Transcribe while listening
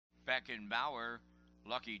Beckenbauer,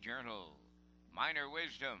 Lucky Journal, Minor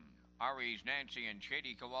Wisdom, Ari's Nancy and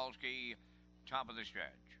Shady Kowalski, top of the stretch.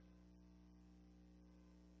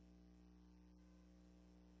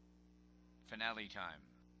 Finale time.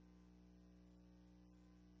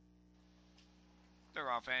 They're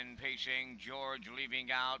off and pacing. George leaving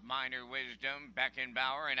out Minor Wisdom,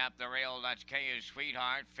 Beckenbauer, and up the rail, that's Kaya's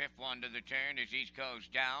Sweetheart. Fifth one to the turn as East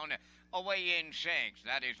Coast down. Away in sixth,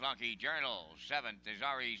 that is Lucky Journal. Seventh is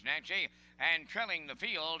Ari's Nancy. And trailing the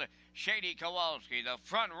field, Shady Kowalski. The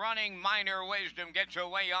front-running Minor Wisdom gets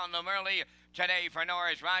away on them early today for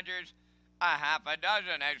Norris Rogers. A half a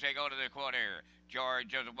dozen as they go to the quarter.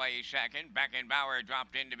 George is away second. Beckenbauer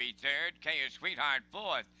dropped in to be third. Kaya's Sweetheart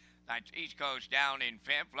fourth. That's East Coast down in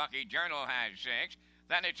fifth. Lucky Journal has six.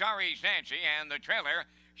 Then it's Ari's Nancy and the trailer,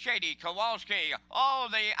 Shady Kowalski. Oh,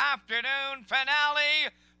 the afternoon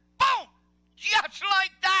finale. Boom! Just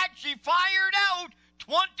like that, she fired out.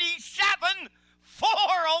 27-4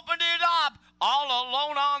 opened it up. All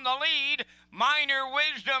alone on the lead. Minor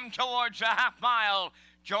Wisdom towards the half mile.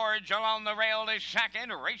 George along the rail is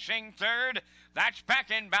second. Racing third. That's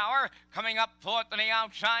Beckenbauer coming up fourth on the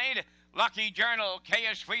outside. Lucky Journal,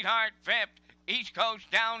 Kaya's Sweetheart, fifth. East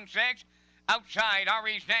Coast down sixth. Outside,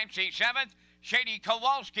 Ari's Nancy, seventh. Shady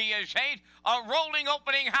Kowalski is eighth. A rolling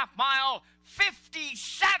opening half mile,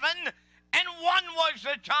 57-1 was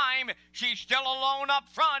the time. She's still alone up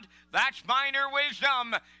front. That's Minor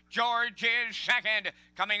Wisdom. George is second.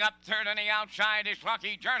 Coming up third on the outside is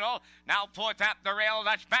Lucky Journal. Now fourth at the rail,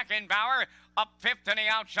 that's Beckenbauer. Up fifth on the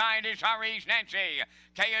outside is Ari's Nancy.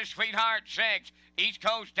 Kaya's Sweetheart, sixth. East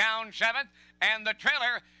Coast down seventh. And the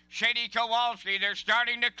trailer, Shady Kowalski. They're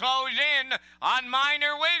starting to close in on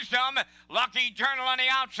Minor Wisdom. Lucky Journal on the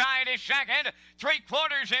outside is second.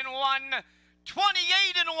 3/4 in one.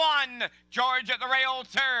 28-1. George at the rail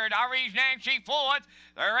third. Ari's Nancy fourth.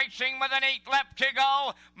 They're racing with an 8 left to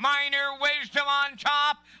go. Minor Wisdom on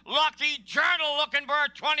top. Lucky Journal looking for a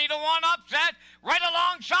 20-1 upset. Right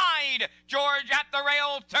alongside. George at the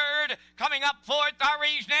rail third. Coming up fourth,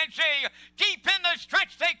 Ari's Nancy. Deep in the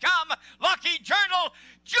stretch they come. Lucky Journal.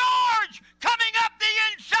 George coming up the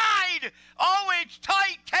inside. Oh, it's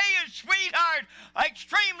tight. Kaya's Sweetheart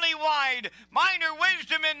extremely wide. Minor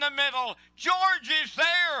Wisdom in the middle. George is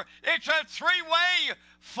there. It's a three-way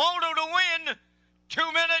photo to win.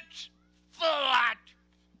 2 minutes flat.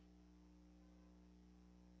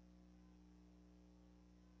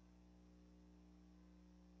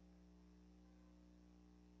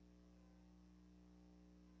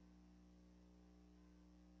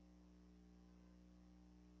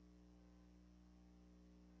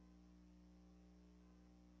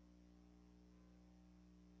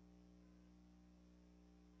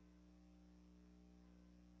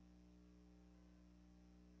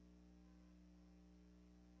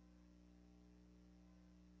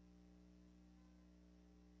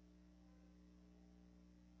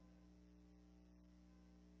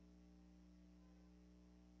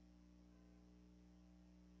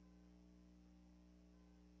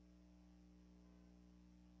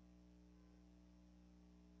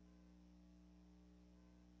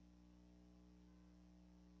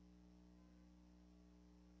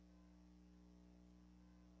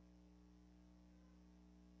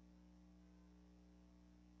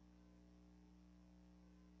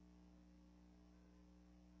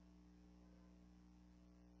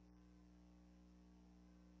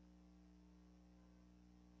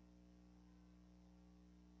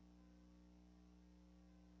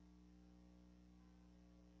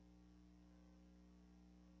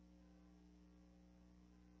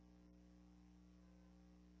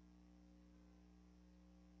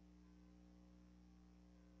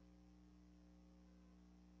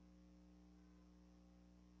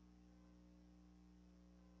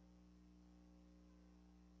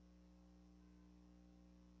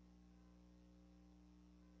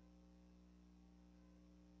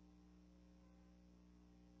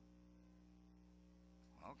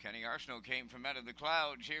 Kenny Arsenault came from out of the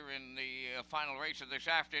clouds here in the final race of this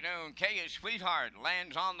afternoon. Kaya's Sweetheart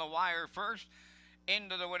lands on the wire first.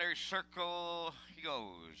 Into the winner's circle he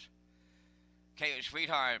goes. Kaya's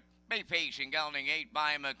Sweetheart, Bay Pace and gelding 8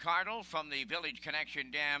 by McCardle from the Village Connection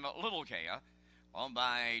Dam, Little Kaya. Owned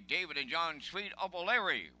by David and John Sweet of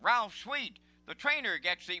O'Leary. Ralph Sweet, the trainer,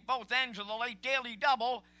 gets the both ends of the late daily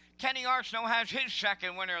double. Kenny Arsenault has his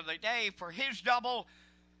second winner of the day for his double.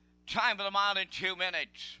 Time of the mile in 2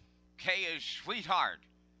 minutes. Kaya's Sweetheart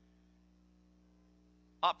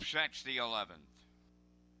upsets the 11.